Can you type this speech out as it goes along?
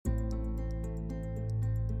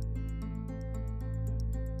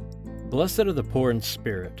Blessed are the poor in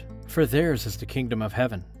spirit, for theirs is the kingdom of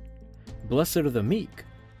heaven. Blessed are the meek,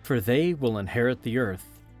 for they will inherit the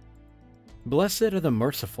earth. Blessed are the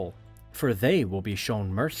merciful, for they will be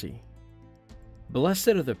shown mercy. Blessed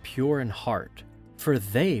are the pure in heart, for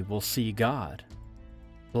they will see God.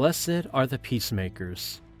 Blessed are the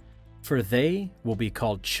peacemakers, for they will be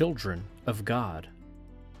called children of God.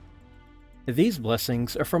 These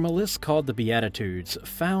blessings are from a list called the Beatitudes,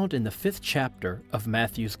 found in the 5th chapter of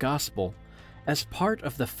Matthew's Gospel as part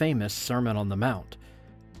of the famous Sermon on the Mount,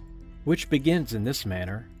 which begins in this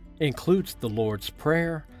manner, includes the Lord's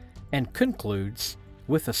Prayer, and concludes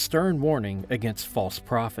with a stern warning against false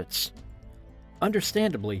prophets.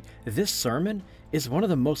 Understandably, this sermon is one of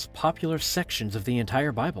the most popular sections of the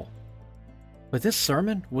entire Bible. But this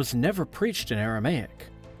sermon was never preached in Aramaic.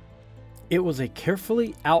 It was a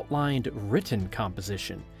carefully outlined written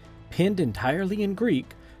composition, penned entirely in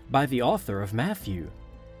Greek by the author of Matthew,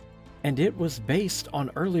 and it was based on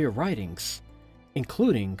earlier writings,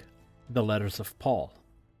 including the letters of Paul.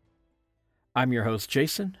 I'm your host,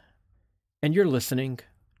 Jason, and you're listening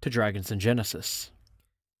to Dragons and Genesis.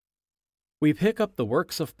 We pick up the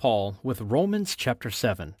works of Paul with Romans chapter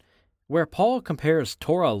 7, where Paul compares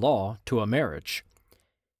Torah law to a marriage.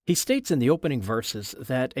 He states in the opening verses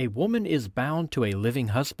that a woman is bound to a living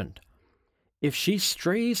husband. If she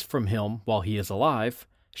strays from him while he is alive,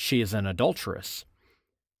 she is an adulteress.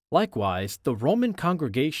 Likewise, the Roman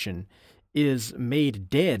congregation is made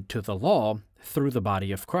dead to the law through the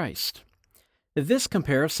body of Christ. This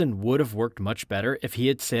comparison would have worked much better if he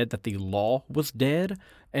had said that the law was dead,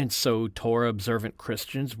 and so Torah-observant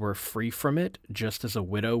Christians were free from it, just as a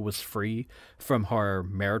widow was free from her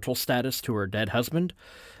marital status to her dead husband.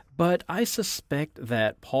 But I suspect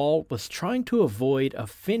that Paul was trying to avoid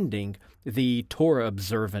offending the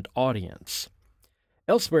Torah-observant audience.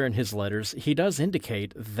 Elsewhere in his letters, he does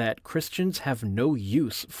indicate that Christians have no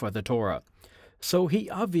use for the Torah, so he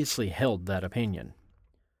obviously held that opinion.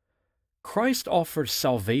 Christ offers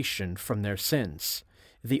salvation from their sins.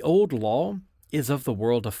 The old law is of the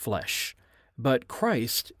world of flesh, but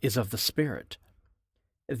Christ is of the Spirit.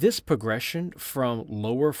 This progression from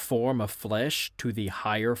lower form of flesh to the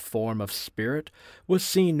higher form of spirit was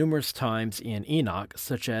seen numerous times in Enoch,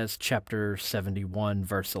 such as chapter 71,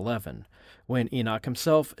 verse 11, when Enoch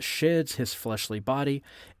himself sheds his fleshly body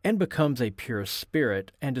and becomes a pure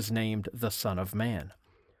spirit and is named the Son of Man.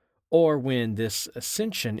 Or when this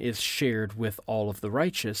ascension is shared with all of the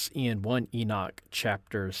righteous in 1 Enoch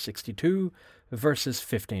chapter 62, verses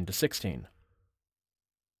 15 to 16.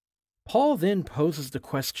 Paul then poses the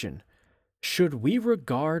question, should we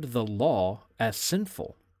regard the law as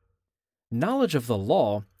sinful? Knowledge of the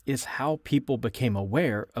law is how people became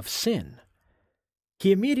aware of sin.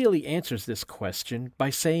 He immediately answers this question by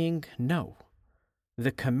saying no.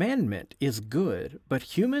 The commandment is good,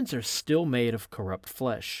 but humans are still made of corrupt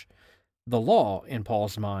flesh. The law, in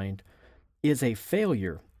Paul's mind, is a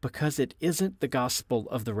failure because it isn't the gospel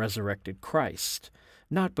of the resurrected Christ,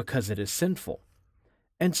 not because it is sinful.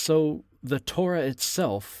 And so the Torah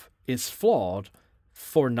itself is flawed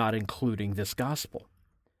for not including this gospel.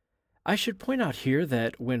 I should point out here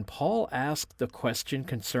that when Paul asked the question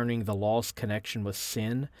concerning the law's connection with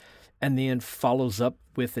sin, and then follows up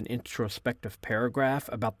with an introspective paragraph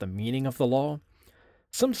about the meaning of the law,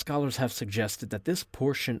 some scholars have suggested that this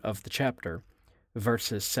portion of the chapter,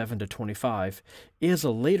 verses 7 to 25, is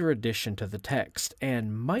a later addition to the text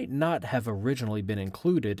and might not have originally been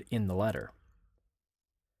included in the letter.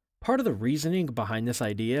 Part of the reasoning behind this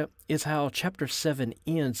idea is how chapter 7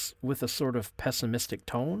 ends with a sort of pessimistic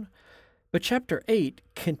tone, but chapter 8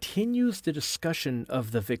 continues the discussion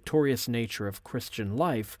of the victorious nature of Christian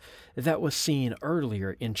life that was seen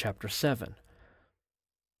earlier in chapter 7.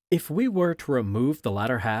 If we were to remove the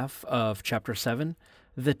latter half of chapter 7,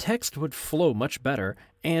 the text would flow much better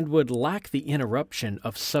and would lack the interruption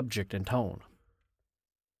of subject and tone.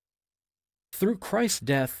 Through Christ's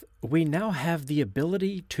death, we now have the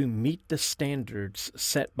ability to meet the standards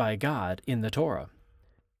set by God in the Torah.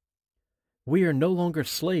 We are no longer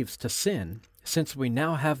slaves to sin, since we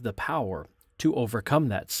now have the power to overcome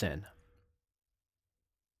that sin.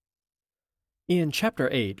 In chapter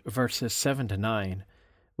 8, verses 7 to 9,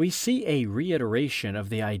 we see a reiteration of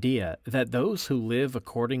the idea that those who live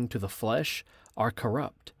according to the flesh are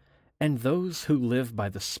corrupt, and those who live by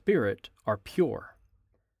the Spirit are pure.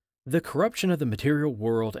 The corruption of the material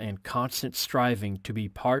world and constant striving to be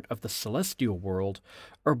part of the celestial world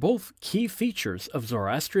are both key features of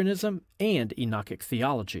Zoroastrianism and Enochic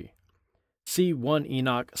theology. See 1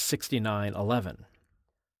 Enoch 69:11.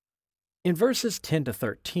 In verses 10 to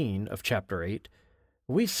 13 of chapter 8,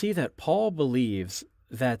 we see that Paul believes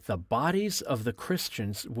that the bodies of the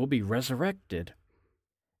Christians will be resurrected,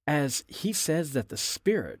 as he says that the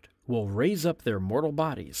Spirit will raise up their mortal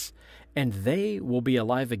bodies, and they will be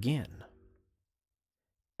alive again.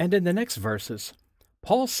 And in the next verses,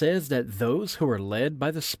 Paul says that those who are led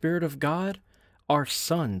by the Spirit of God are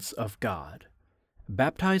sons of God.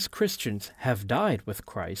 Baptized Christians have died with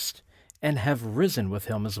Christ and have risen with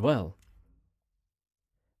him as well.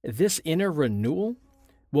 This inner renewal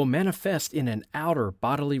will manifest in an outer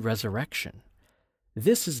bodily resurrection.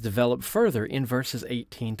 This is developed further in verses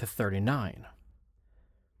 18 to 39.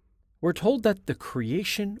 We're told that the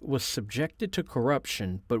creation was subjected to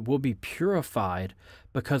corruption but will be purified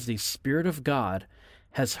because the Spirit of God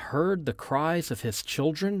has heard the cries of his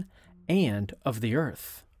children and of the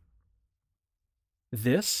earth.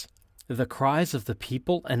 This, the cries of the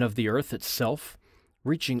people and of the earth itself,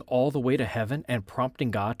 reaching all the way to heaven and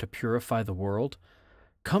prompting God to purify the world,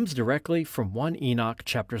 comes directly from 1 Enoch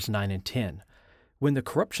chapters 9 and 10, when the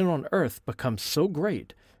corruption on earth becomes so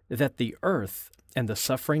great that the earth and the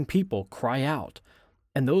suffering people cry out,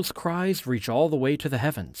 and those cries reach all the way to the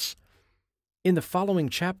heavens. In the following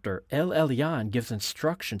chapter, El Elyon gives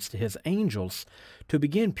instructions to his angels to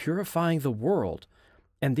begin purifying the world,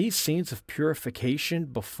 and these scenes of purification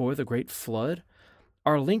before the great flood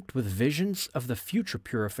are linked with visions of the future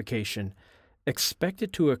purification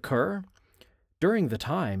expected to occur during the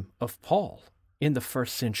time of Paul in the 1st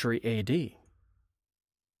century A.D.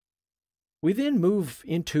 We then move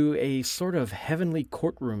into a sort of heavenly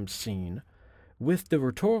courtroom scene with the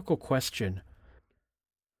rhetorical question,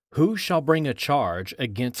 "Who shall bring a charge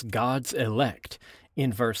against God's elect?"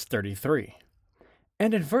 in verse 33.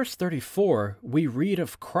 And in verse 34, we read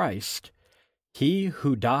of Christ, "He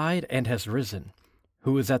who died and has risen,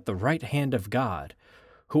 who is at the right hand of God,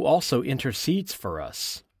 who also intercedes for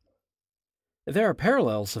us." There are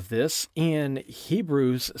parallels of this in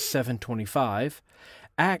Hebrews 7:25,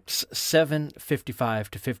 Acts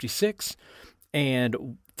 7:55-56,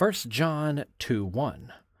 and 1 John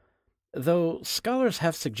 2:1. Though scholars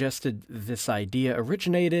have suggested this idea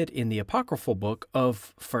originated in the apocryphal book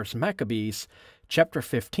of 1 Maccabees, chapter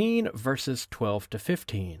 15, verses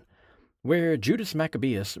 12-15, where Judas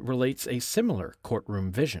Maccabeus relates a similar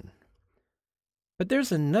courtroom vision. But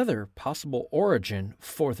there's another possible origin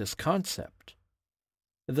for this concept.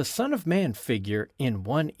 The Son of Man figure in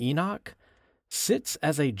 1 Enoch sits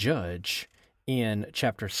as a judge in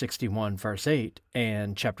chapter 61, verse 8,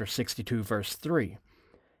 and chapter 62, verse 3,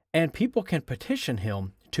 and people can petition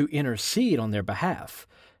him to intercede on their behalf,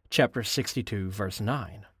 chapter 62, verse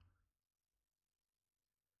 9.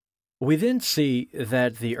 We then see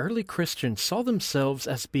that the early Christians saw themselves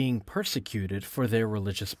as being persecuted for their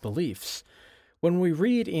religious beliefs, when we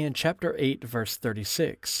read in chapter 8, verse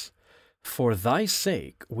 36, "For thy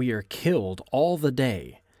sake we are killed all the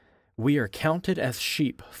day, we are counted as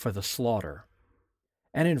sheep for the slaughter."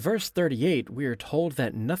 And in verse 38, we are told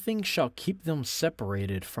that nothing shall keep them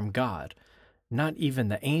separated from God, not even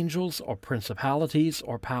the angels or principalities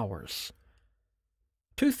or powers.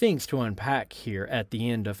 Two things to unpack here at the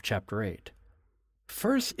end of chapter 8.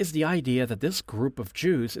 First is the idea that this group of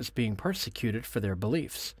Jews is being persecuted for their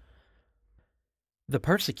beliefs. The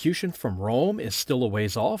persecution from Rome is still a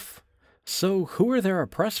ways off, so who are their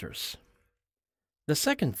oppressors? The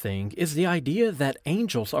second thing is the idea that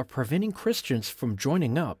angels are preventing Christians from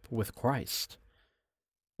joining up with Christ.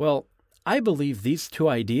 Well, I believe these two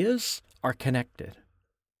ideas are connected.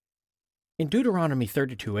 In Deuteronomy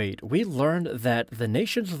 32:8, we learned that the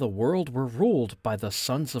nations of the world were ruled by the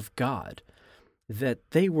sons of God,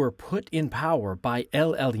 that they were put in power by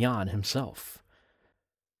El Elyon himself.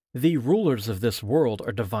 The rulers of this world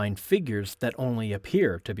are divine figures that only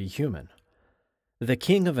appear to be human. The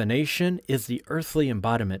king of a nation is the earthly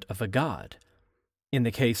embodiment of a god. In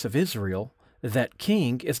the case of Israel, that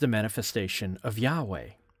king is the manifestation of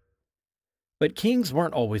Yahweh. But kings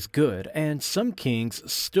weren't always good, and some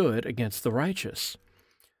kings stood against the righteous.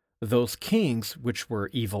 Those kings, which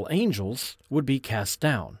were evil angels, would be cast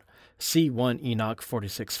down. See 1 Enoch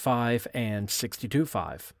 46:5 and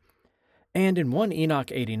 62:5. And in 1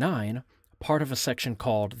 Enoch 89, part of a section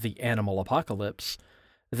called the Animal Apocalypse,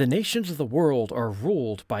 the nations of the world are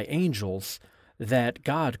ruled by angels that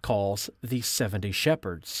God calls the 70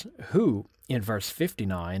 shepherds, who, in verse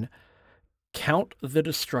 59, count the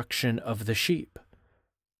destruction of the sheep.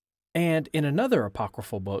 And in another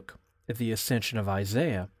apocryphal book, the Ascension of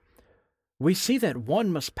Isaiah, we see that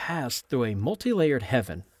one must pass through a multi-layered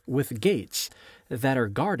heaven with gates that are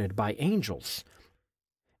guarded by angels.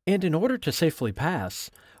 And in order to safely pass,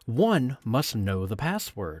 one must know the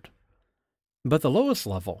password. But the lowest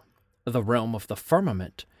level, the realm of the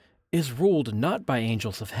firmament, is ruled not by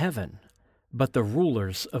angels of heaven, but the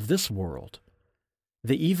rulers of this world,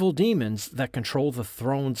 the evil demons that control the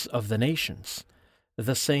thrones of the nations,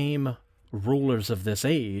 the same rulers of this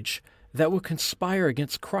age that will conspire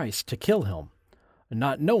against Christ to kill him,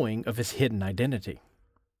 not knowing of his hidden identity.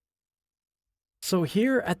 So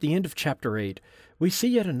here at the end of chapter 8, we see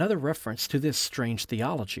yet another reference to this strange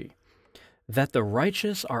theology, that the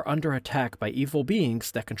righteous are under attack by evil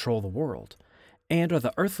beings that control the world, and are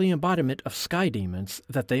the earthly embodiment of sky demons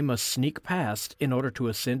that they must sneak past in order to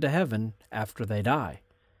ascend to heaven after they die.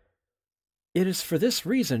 It is for this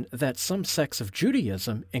reason that some sects of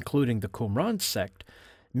Judaism, including the Qumran sect,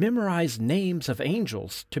 memorize names of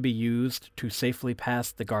angels to be used to safely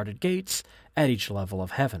pass the guarded gates at each level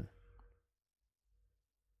of heaven.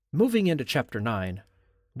 Moving into chapter 9,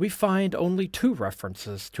 we find only 2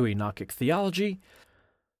 references to Enochic theology,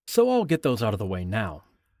 so I'll get those out of the way now.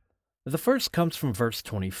 The first comes from verse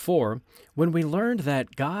 24, when we learned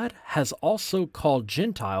that God has also called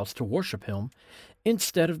Gentiles to worship him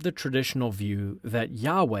instead of the traditional view that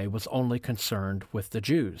Yahweh was only concerned with the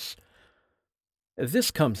Jews.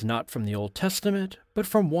 This comes not from the Old Testament, but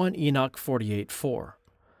from 1 Enoch 48:4,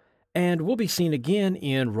 and will be seen again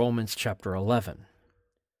in Romans chapter 11.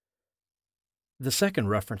 The second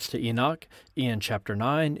reference to Enoch in chapter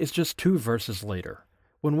 9 is just 2 verses later,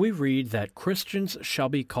 when we read that Christians shall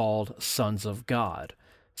be called sons of God.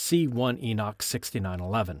 See 1 Enoch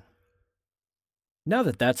 69:11. Now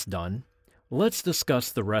that that's done, let's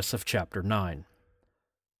discuss the rest of chapter 9.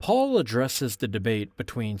 Paul addresses the debate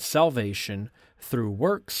between salvation through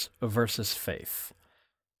works versus faith.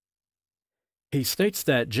 He states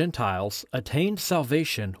that Gentiles attained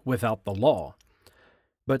salvation without the law,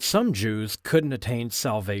 but some Jews couldn't attain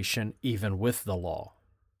salvation even with the law.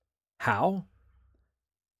 How?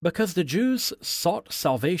 Because the Jews sought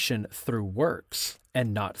salvation through works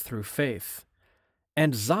and not through faith,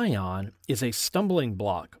 and Zion is a stumbling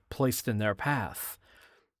block placed in their path.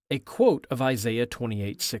 A quote of Isaiah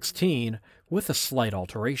 28:16 with a slight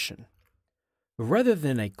alteration. Rather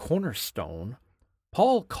than a cornerstone,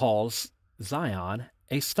 Paul calls Zion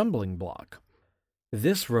a stumbling block.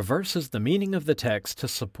 This reverses the meaning of the text to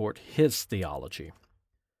support his theology.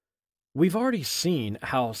 We've already seen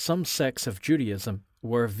how some sects of Judaism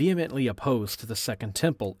were vehemently opposed to the Second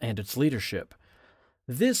Temple and its leadership.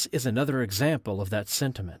 This is another example of that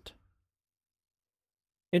sentiment.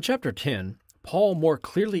 In chapter 10, Paul more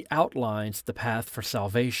clearly outlines the path for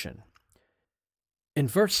salvation. In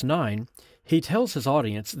verse 9, he tells his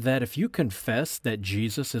audience that if you confess that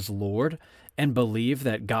Jesus is Lord and believe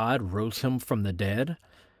that God rose him from the dead,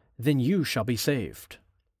 then you shall be saved.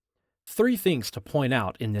 3 things to point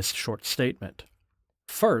out in this short statement.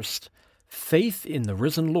 First, faith in the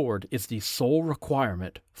risen Lord is the sole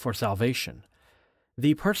requirement for salvation.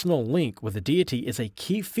 The personal link with the deity is a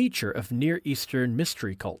key feature of Near Eastern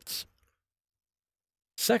mystery cults.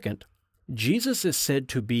 Second, Jesus is said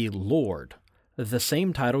to be Lord, the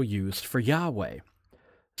same title used for Yahweh.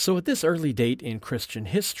 So at this early date in Christian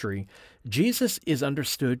history, Jesus is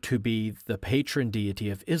understood to be the patron deity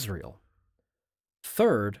of Israel.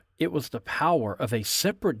 Third, it was the power of a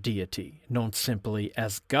separate deity known simply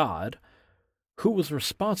as God, who was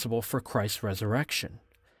responsible for Christ's resurrection.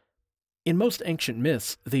 In most ancient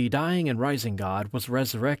myths, the dying and rising God was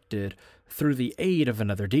resurrected through the aid of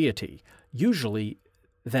another deity, usually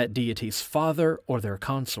that deity's father or their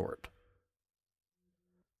consort.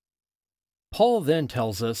 Paul then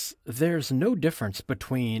tells us there's no difference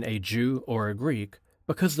between a Jew or a Greek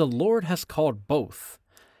because the Lord has called both,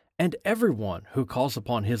 and everyone who calls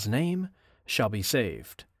upon his name shall be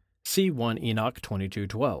saved. See 1 Enoch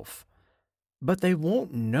 22:12. But they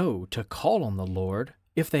won't know to call on the Lord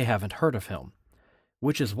if they haven't heard of him,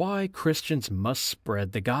 which is why Christians must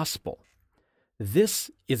spread the gospel.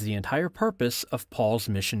 This is the entire purpose of Paul's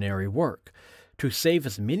missionary work, to save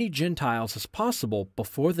as many Gentiles as possible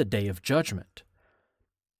before the day of judgment.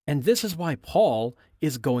 And this is why Paul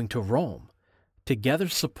is going to Rome, to gather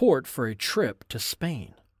support for a trip to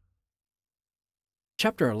Spain.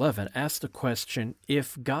 Chapter 11 asks the question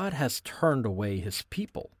if God has turned away his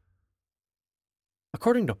people.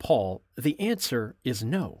 According to Paul, the answer is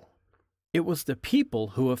no. It was the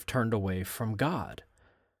people who have turned away from God.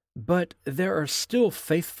 But there are still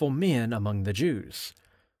faithful men among the Jews.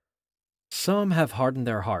 Some have hardened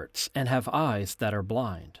their hearts and have eyes that are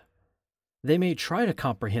blind. They may try to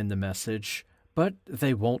comprehend the message, but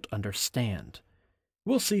they won't understand.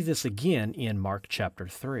 We'll see this again in Mark chapter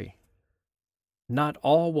 3. Not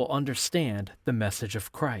all will understand the message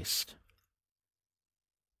of Christ.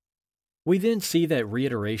 We then see that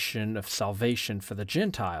reiteration of salvation for the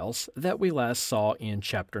Gentiles that we last saw in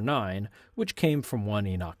chapter 9, which came from 1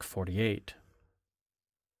 Enoch 48.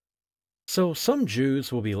 So some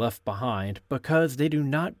Jews will be left behind because they do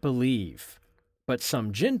not believe, but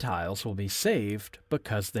some Gentiles will be saved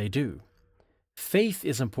because they do. Faith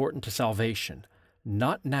is important to salvation,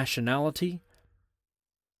 not nationality.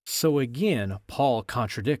 So again, Paul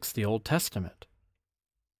contradicts the Old Testament.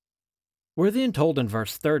 We're then told in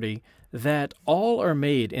verse 30 that all are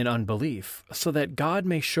made in unbelief, so that God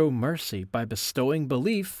may show mercy by bestowing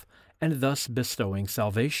belief and thus bestowing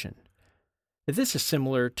salvation. This is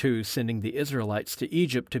similar to sending the Israelites to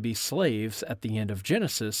Egypt to be slaves at the end of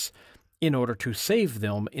Genesis in order to save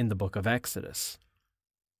them in the book of Exodus.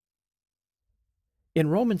 In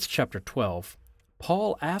Romans chapter 12,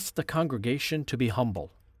 Paul asked the congregation to be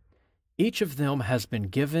humble. Each of them has been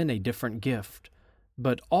given a different gift,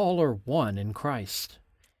 but all are one in Christ.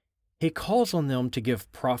 He calls on them to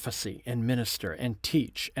give prophecy and minister and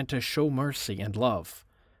teach and to show mercy and love,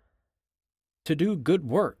 to do good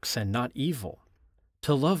works and not evil,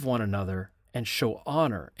 to love one another and show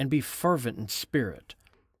honor and be fervent in spirit,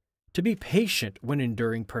 to be patient when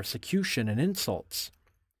enduring persecution and insults,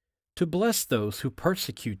 to bless those who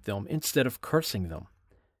persecute them instead of cursing them,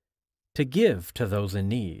 to give to those in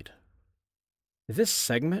need. This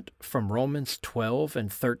segment from Romans 12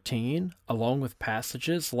 and 13, along with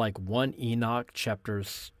passages like 1 Enoch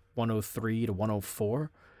chapters 103 to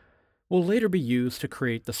 104, will later be used to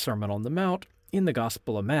create the Sermon on the Mount in the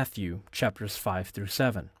Gospel of Matthew chapters 5 through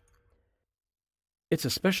 7. It's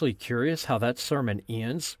especially curious how that sermon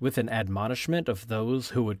ends with an admonishment of those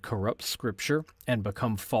who would corrupt Scripture and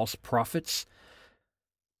become false prophets,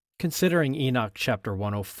 considering Enoch chapter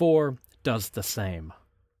 104 does the same.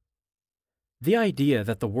 The idea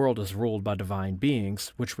that the world is ruled by divine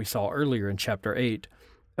beings, which we saw earlier in chapter 8,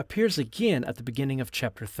 appears again at the beginning of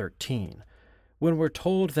chapter 13, when we're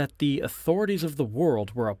told that the authorities of the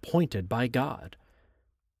world were appointed by God.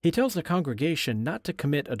 He tells the congregation not to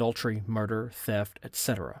commit adultery, murder, theft,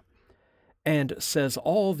 etc., and says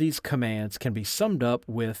all these commands can be summed up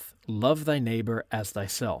with love thy neighbor as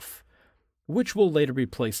thyself, which will later be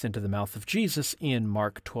placed into the mouth of Jesus in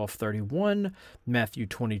Mark 12:31, Matthew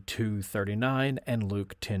 22:39, and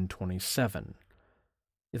Luke 10:27.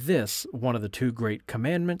 This, one of the two great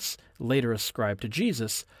commandments later ascribed to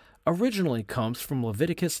Jesus, originally comes from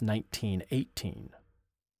Leviticus 19:18.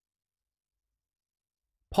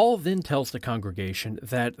 Paul then tells the congregation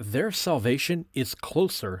that their salvation is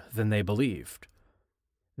closer than they believed.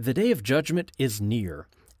 The day of judgment is near,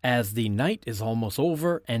 as the night is almost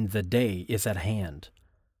over and the day is at hand.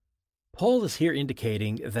 Paul is here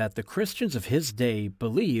indicating that the Christians of his day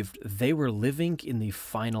believed they were living in the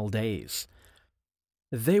final days.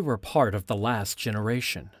 They were part of the last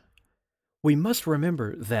generation. We must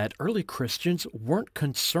remember that early Christians weren't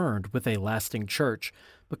concerned with a lasting church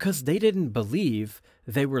because they didn't believe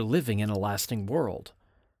they were living in a lasting world.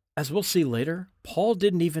 As we'll see later, Paul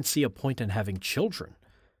didn't even see a point in having children.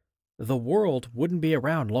 The world wouldn't be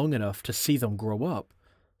around long enough to see them grow up,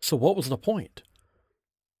 so what was the point?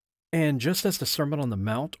 And just as the Sermon on the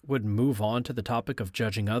Mount would move on to the topic of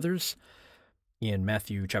judging others, in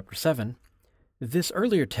Matthew chapter 7, this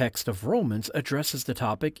earlier text of Romans addresses the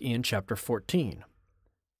topic in chapter 14.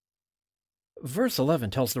 Verse 11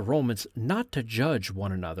 tells the Romans not to judge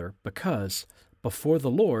one another because, before the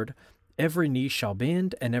Lord, every knee shall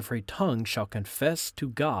bend and every tongue shall confess to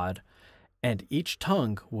God, and each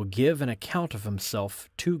tongue will give an account of himself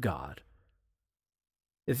to God.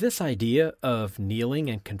 This idea of kneeling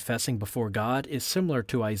and confessing before God is similar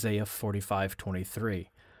to Isaiah 45:23,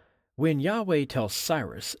 when Yahweh tells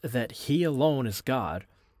Cyrus that he alone is God,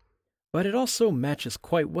 but it also matches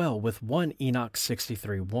quite well with 1 Enoch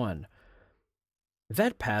 63:1.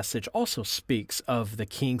 That passage also speaks of the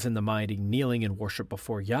kings and the mighty kneeling in worship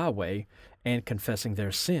before Yahweh and confessing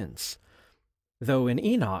their sins, though in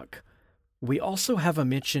Enoch, we also have a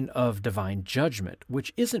mention of divine judgment,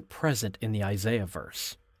 which isn't present in the Isaiah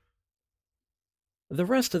verse. The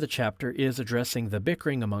rest of the chapter is addressing the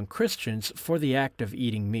bickering among Christians for the act of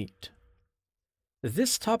eating meat.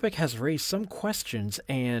 This topic has raised some questions,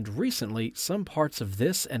 and recently some parts of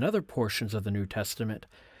this and other portions of the New Testament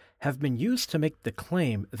have been used to make the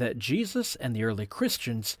claim that Jesus and the early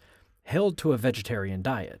Christians held to a vegetarian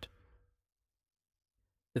diet.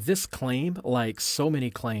 This claim, like so many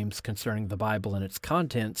claims concerning the Bible and its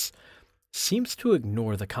contents, seems to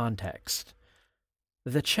ignore the context.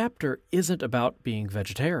 The chapter isn't about being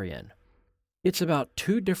vegetarian. It's about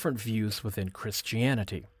two different views within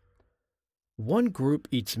Christianity. One group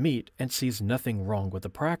eats meat and sees nothing wrong with the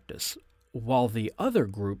practice, while the other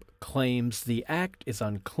group claims the act is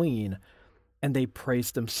unclean, and they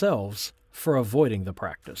praise themselves for avoiding the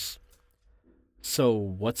practice. So,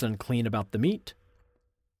 what's unclean about the meat?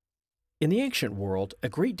 In the ancient world, a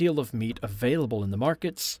great deal of meat available in the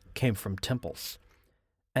markets came from temples.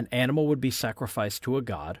 An animal would be sacrificed to a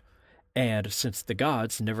god, and since the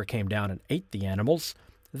gods never came down and ate the animals,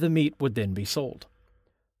 the meat would then be sold.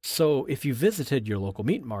 So, if you visited your local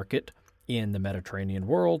meat market in the Mediterranean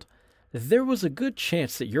world, there was a good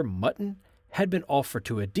chance that your mutton had been offered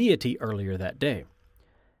to a deity earlier that day.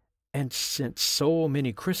 And since so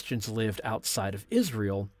many Christians lived outside of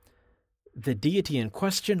Israel, the deity in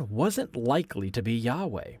question wasn't likely to be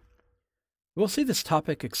Yahweh. We'll see this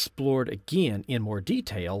topic explored again in more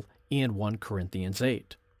detail in 1 Corinthians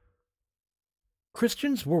 8.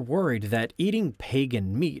 Christians were worried that eating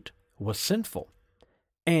pagan meat was sinful,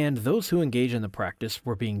 and those who engage in the practice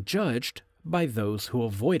were being judged by those who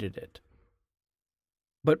avoided it.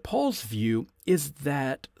 But Paul's view is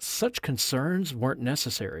that such concerns weren't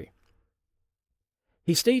necessary.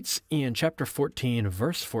 He states in chapter 14,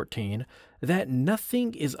 verse 14, that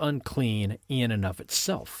nothing is unclean in and of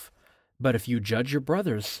itself, but if you judge your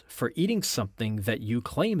brothers for eating something that you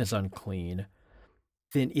claim is unclean,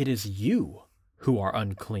 then it is you who are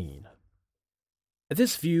unclean.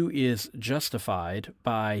 This view is justified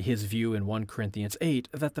by his view in 1 Corinthians 8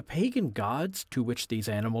 that the pagan gods to which these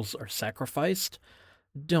animals are sacrificed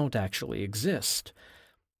don't actually exist.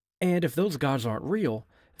 And if those gods aren't real,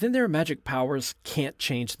 then their magic powers can't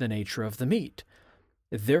change the nature of the meat.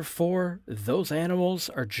 Therefore, those animals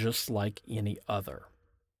are just like any other.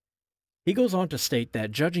 He goes on to state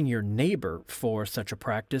that judging your neighbor for such a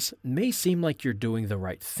practice may seem like you're doing the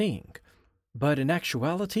right thing, but in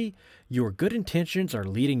actuality, your good intentions are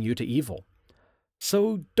leading you to evil.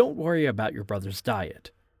 So don't worry about your brother's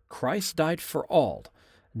diet. Christ died for all,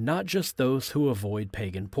 not just those who avoid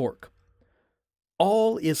pagan pork.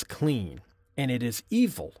 All is clean, and it is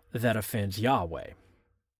evil that offends Yahweh.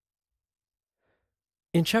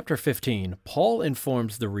 In chapter 15, Paul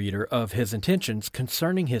informs the reader of his intentions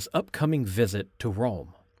concerning his upcoming visit to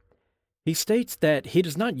Rome. He states that he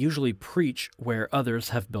does not usually preach where others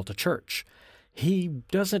have built a church. He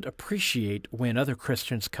doesn't appreciate when other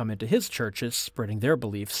Christians come into his churches spreading their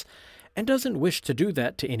beliefs, and doesn't wish to do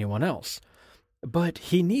that to anyone else. But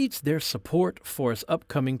he needs their support for his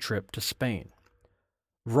upcoming trip to Spain.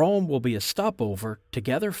 Rome will be a stopover to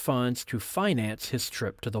gather funds to finance his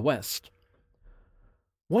trip to the West.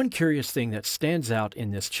 One curious thing that stands out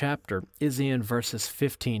in this chapter is in verses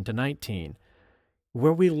 15 to 19,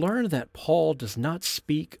 where we learn that Paul does not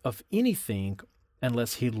speak of anything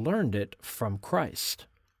unless he learned it from Christ.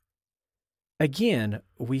 Again,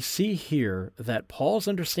 we see here that Paul's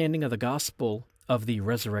understanding of the gospel of the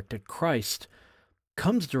resurrected Christ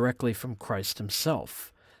comes directly from Christ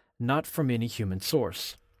himself, not from any human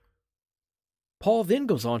source. Paul then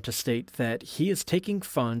goes on to state that he is taking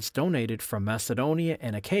funds donated from Macedonia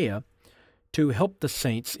and Achaia to help the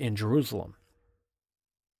saints in Jerusalem.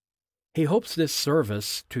 He hopes this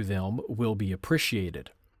service to them will be appreciated.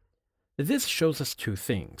 This shows us two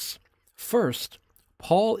things. First,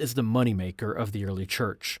 Paul is the moneymaker of the early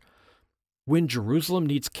church. When Jerusalem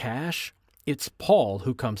needs cash, it's Paul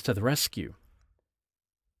who comes to the rescue.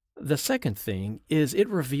 The second thing is it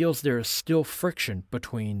reveals there is still friction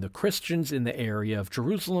between the Christians in the area of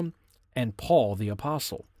Jerusalem and Paul the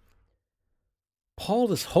Apostle.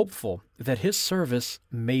 Paul is hopeful that his service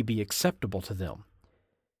may be acceptable to them.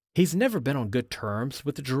 He's never been on good terms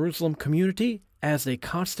with the Jerusalem community, as they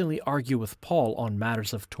constantly argue with Paul on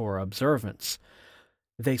matters of Torah observance.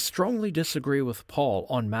 They strongly disagree with Paul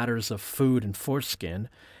on matters of food and foreskin,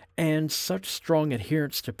 and such strong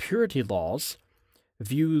adherence to purity laws,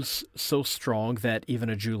 views so strong that even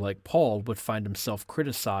a Jew like Paul would find himself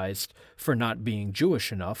criticized for not being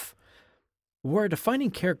Jewish enough, were a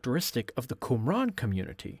defining characteristic of the Qumran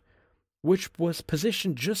community, which was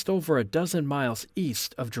positioned just over a dozen miles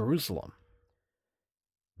east of Jerusalem.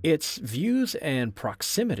 Its views and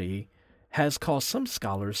proximity has caused some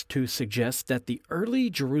scholars to suggest that the early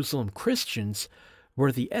Jerusalem Christians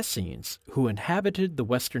were the Essenes who inhabited the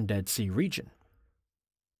western Dead Sea region.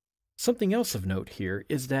 Something else of note here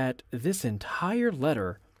is that this entire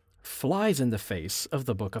letter flies in the face of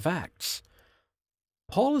the book of Acts.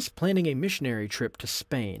 Paul is planning a missionary trip to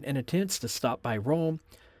Spain and intends to stop by Rome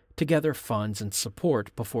to gather funds and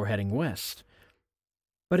support before heading west.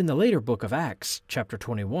 But in the later book of Acts, chapter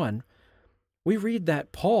 21, we read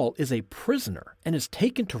that Paul is a prisoner and is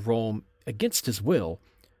taken to Rome against his will,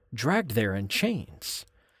 dragged there in chains.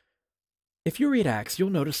 If you read Acts, you'll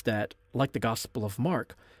notice that, like the Gospel of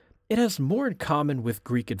Mark, It has more in common with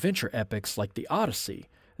Greek adventure epics like the Odyssey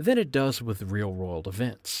than it does with real-world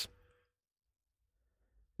events.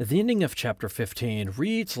 The ending of chapter 15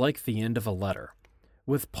 reads like the end of a letter,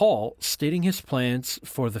 with Paul stating his plans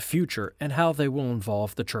for the future and how they will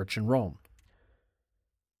involve the church in Rome.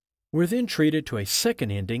 We're then treated to a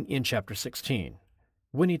second ending in chapter 16,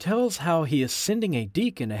 when he tells how he is sending a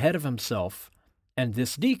deacon ahead of himself, and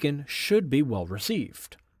this deacon should be well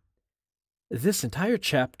received. This entire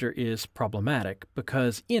chapter is problematic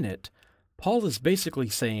because in it, Paul is basically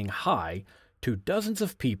saying hi to dozens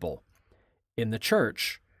of people in the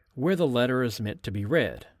church where the letter is meant to be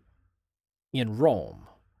read, in Rome,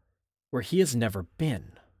 where he has never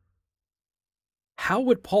been. How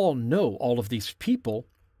would Paul know all of these people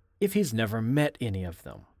if he's never met any of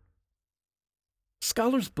them?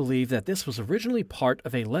 Scholars believe that this was originally part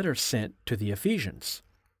of a letter sent to the Ephesians.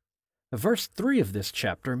 Verse 3 of this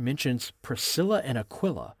chapter mentions Priscilla and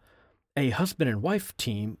Aquila, a husband and wife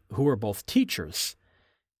team who were both teachers,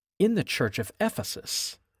 in the church of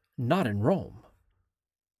Ephesus, not in Rome.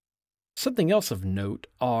 Something else of note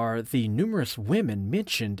are the numerous women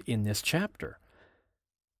mentioned in this chapter.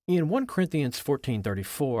 In 1 Corinthians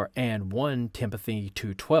 14:34 and 1 Timothy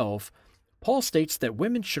 2:12, Paul states that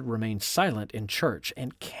women should remain silent in church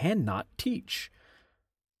and cannot teach.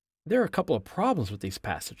 There are a couple of problems with these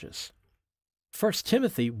passages. 1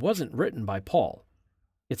 Timothy wasn't written by Paul.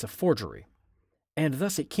 It's a forgery, and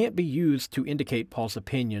thus it can't be used to indicate Paul's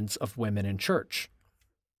opinions of women in church.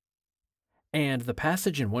 And the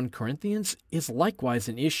passage in 1 Corinthians is likewise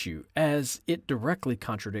an issue, as it directly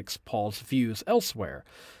contradicts Paul's views elsewhere,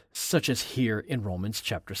 such as here in Romans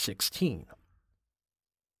chapter 16.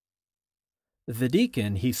 The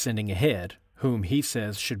deacon he's sending ahead, whom he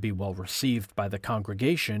says should be well received by the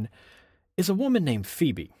congregation, is a woman named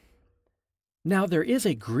Phoebe. Now, there is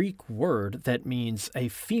a Greek word that means a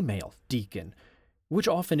female deacon, which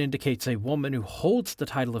often indicates a woman who holds the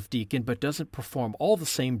title of deacon but doesn't perform all the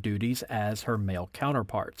same duties as her male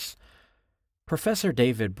counterparts. Professor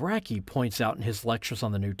David Brackey points out in his lectures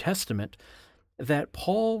on the New Testament that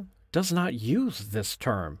Paul does not use this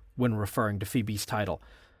term when referring to Phoebe's title,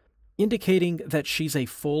 indicating that she's a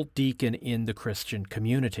full deacon in the Christian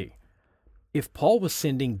community. If Paul was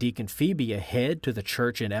sending Deacon Phoebe ahead to the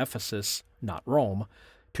church in Ephesus, not Rome,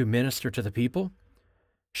 to minister to the people,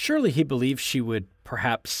 surely he believed she would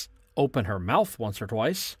perhaps open her mouth once or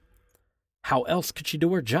twice. How else could she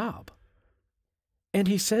do her job? And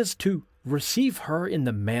he says to receive her in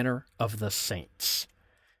the manner of the saints.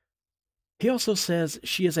 He also says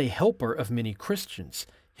she is a helper of many Christians,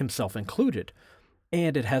 himself included,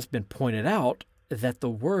 and it has been pointed out that the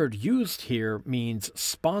word used here means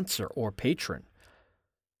sponsor or patron.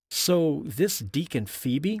 So this deacon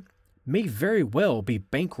Phoebe may very well be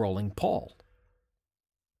bankrolling Paul.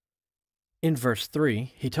 In verse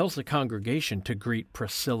 3, he tells the congregation to greet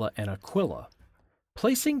Priscilla and Aquila,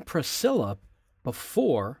 placing Priscilla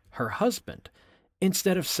before her husband,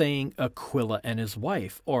 instead of saying Aquila and his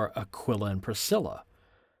wife or Aquila and Priscilla.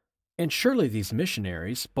 And surely these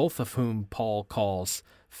missionaries, both of whom Paul calls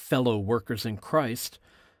fellow workers in Christ,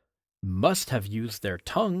 must have used their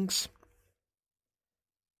tongues.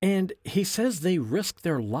 And he says they risked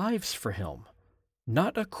their lives for him,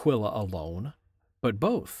 not Aquila alone, but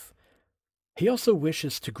both. He also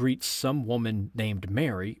wishes to greet some woman named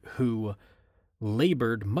Mary who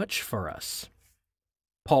labored much for us.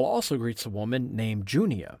 Paul also greets a woman named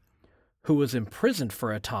Junia, who was imprisoned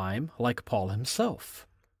for a time like Paul himself.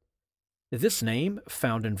 This name,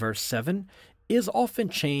 found in verse 7, is often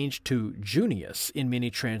changed to Junius in many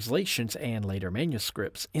translations and later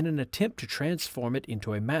manuscripts in an attempt to transform it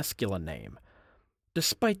into a masculine name,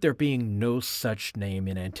 despite there being no such name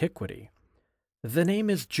in antiquity. The name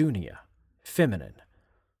is Junia, feminine.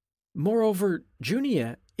 Moreover,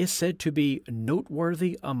 Junia is said to be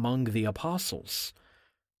noteworthy among the apostles.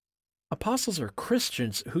 Apostles are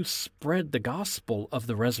Christians who spread the gospel of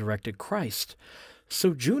the resurrected Christ,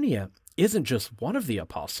 so Junia isn't just one of the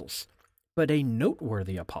apostles, but a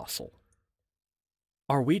noteworthy apostle.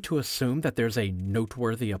 Are we to assume that there's a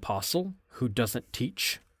noteworthy apostle who doesn't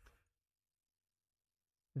teach?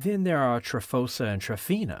 Then there are Tryphosa and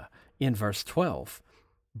Tryphena in verse 12,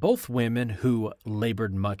 both women who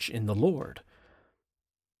labored much in the Lord.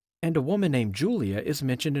 And a woman named Julia is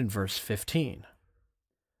mentioned in verse 15.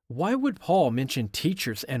 Why would Paul mention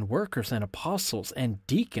teachers and workers and apostles and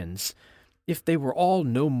deacons if they were all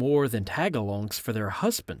no more than tagalongs for their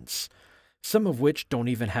husbands, some of which don't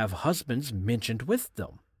even have husbands mentioned with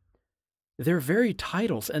them? Their very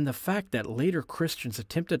titles and the fact that later Christians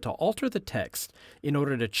attempted to alter the text in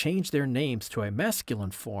order to change their names to a masculine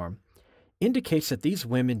form indicates that these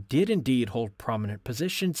women did indeed hold prominent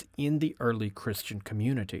positions in the early Christian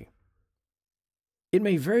community. It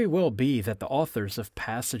may very well be that the authors of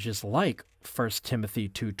passages like 1 Timothy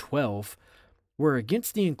 2:12 were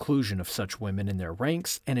against the inclusion of such women in their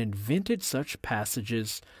ranks and invented such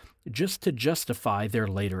passages just to justify their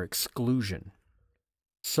later exclusion.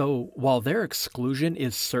 So, while their exclusion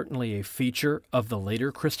is certainly a feature of the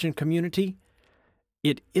later Christian community,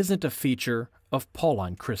 it isn't a feature of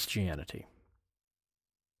Pauline Christianity.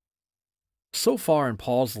 So far in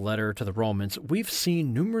Paul's letter to the Romans, we've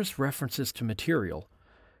seen numerous references to material,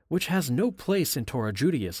 which has no place in Torah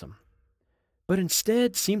Judaism, but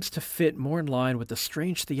instead seems to fit more in line with the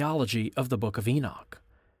strange theology of the Book of Enoch.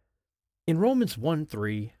 In Romans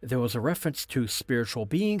 1:3, there was a reference to spiritual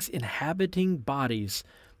beings inhabiting bodies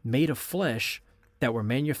made of flesh that were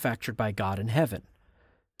manufactured by God in heaven.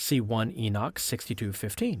 See 1 Enoch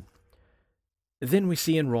 62:15. Then we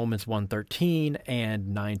see in Romans 1:13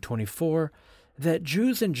 and 9:24 that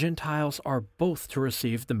Jews and Gentiles are both to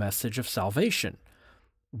receive the message of salvation.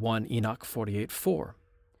 1 Enoch 48:4.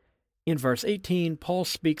 In verse 18, Paul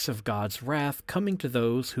speaks of God's wrath coming to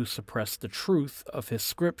those who suppress the truth of his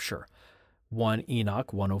scripture. 1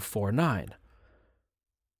 Enoch 104:9.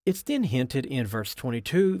 It's then hinted in verse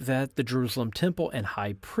 22 that the Jerusalem temple and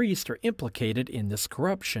high priest are implicated in this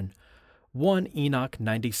corruption. 1 Enoch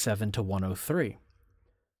 97-103.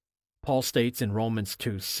 Paul states in Romans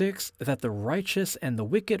 2:6 that the righteous and the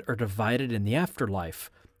wicked are divided in the afterlife.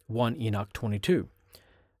 1 Enoch 22.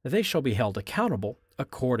 They shall be held accountable,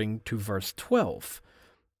 according to verse 12,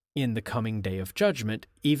 in the coming day of judgment,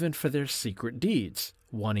 even for their secret deeds.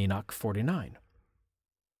 1 Enoch 49.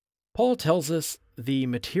 Paul tells us the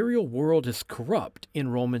material world is corrupt in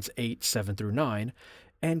Romans 8:7-9,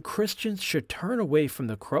 and Christians should turn away from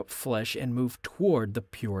the corrupt flesh and move toward the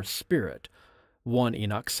pure spirit. 1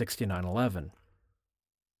 Enoch 69:11.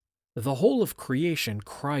 The whole of creation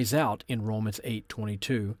cries out in Romans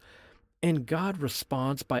 8:22, and God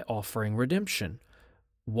responds by offering redemption.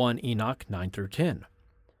 1 Enoch 9-10.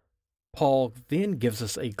 Paul then gives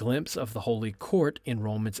us a glimpse of the holy court in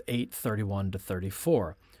Romans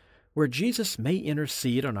 8:31-34, where Jesus may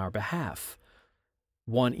intercede on our behalf.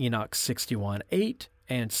 1 Enoch 61:8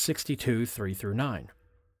 and 62:3-9.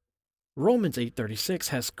 Romans 8:36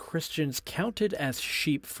 has Christians counted as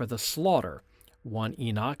sheep for the slaughter. 1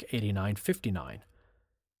 Enoch 89:59.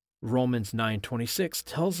 Romans 9:26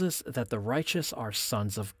 tells us that the righteous are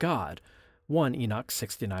sons of God. 1 Enoch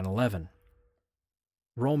 69:11.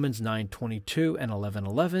 Romans 9:22 and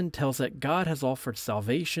 11:11 tells that God has offered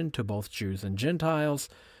salvation to both Jews and Gentiles.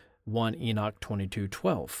 1 Enoch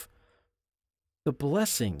 22:12. The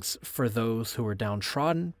blessings for those who are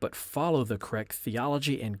downtrodden but follow the correct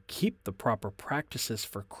theology and keep the proper practices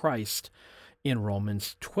for Christ in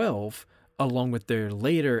Romans 12, along with their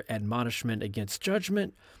later admonishment against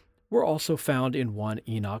judgment, were also found in 1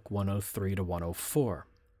 Enoch 103-104.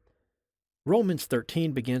 Romans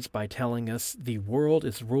 13 begins by telling us the world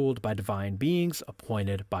is ruled by divine beings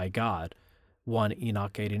appointed by God. 1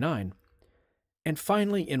 Enoch 89. And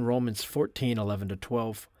finally, in Romans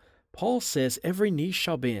 14:11-12, Paul says every knee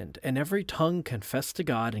shall bend and every tongue confess to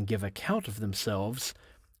God and give account of themselves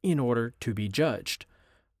in order to be judged.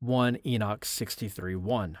 1 Enoch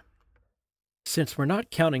 63:1. Since we're not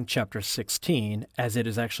counting chapter 16, as it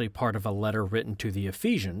is actually part of a letter written to the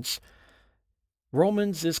Ephesians,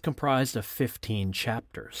 Romans is comprised of 15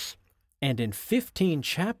 chapters. And in 15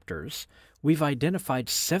 chapters, we've identified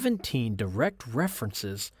 17 direct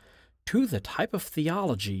references to the type of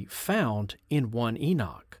theology found in 1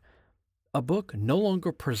 Enoch, a book no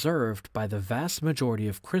longer preserved by the vast majority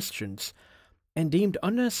of Christians and deemed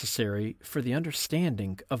unnecessary for the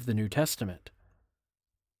understanding of the New Testament.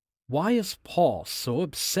 Why is Paul so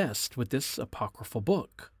obsessed with this apocryphal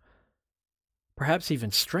book? Perhaps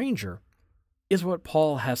even stranger is what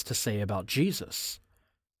Paul has to say about Jesus.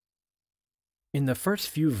 In the first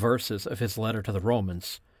few verses of his letter to the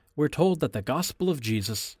Romans, we're told that the gospel of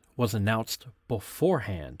Jesus was announced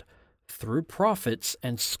beforehand through prophets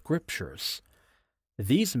and scriptures.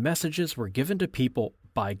 These messages were given to people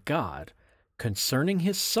by God concerning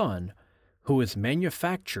his Son, who is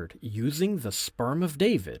manufactured using the sperm of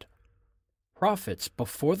David. Prophets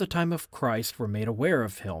before the time of Christ were made aware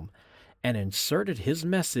of him and inserted his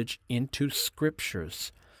message into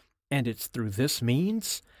scriptures, and it's through this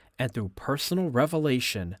means and through personal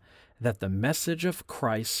revelation that the message of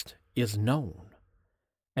Christ is known.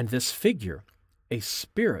 And this figure, a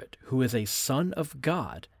spirit who is a son of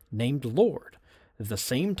God, named Lord, the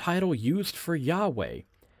same title used for Yahweh,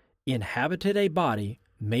 inhabited a body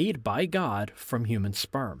made by God from human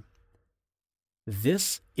sperm.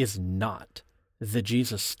 This is not the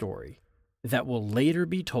Jesus story that will later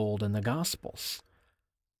be told in the Gospels.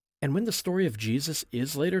 And when the story of Jesus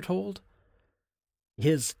is later told,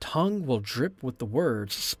 his tongue will drip with the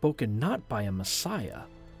words spoken not by a Messiah,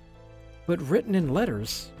 but written in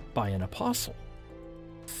letters by an apostle.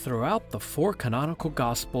 Throughout the 4 canonical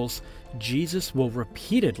Gospels, Jesus will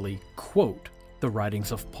repeatedly quote the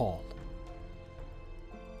writings of Paul.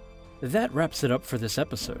 That wraps it up for this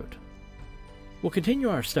episode. We'll continue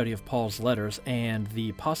our study of Paul's letters and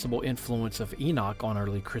the possible influence of Enoch on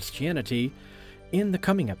early Christianity in the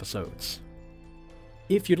coming episodes.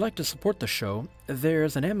 If you'd like to support the show,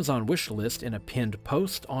 there's an Amazon wish list in a pinned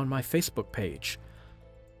post on my Facebook page.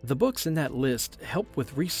 The books in that list help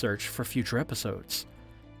with research for future episodes.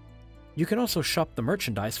 You can also shop the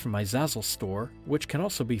merchandise from my Zazzle store, which can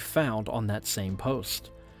also be found on that same post.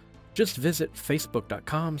 Just visit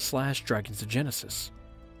facebook.com/dragonsofgenesis.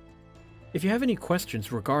 If you have any questions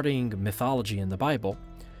regarding mythology in the Bible,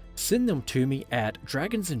 send them to me at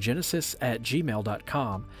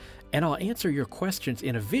dragonsandgenesis@gmail.com, and I'll answer your questions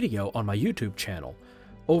in a video on my YouTube channel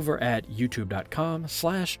over at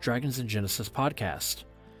youtube.com/dragonsandgenesispodcast.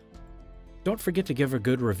 Don't forget to give a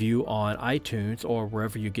good review on iTunes or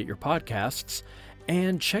wherever you get your podcasts,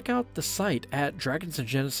 and check out the site at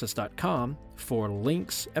dragonsandgenesis.com for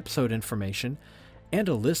links, episode information, and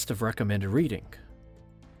a list of recommended reading.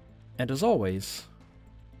 And as always,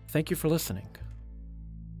 thank you for listening.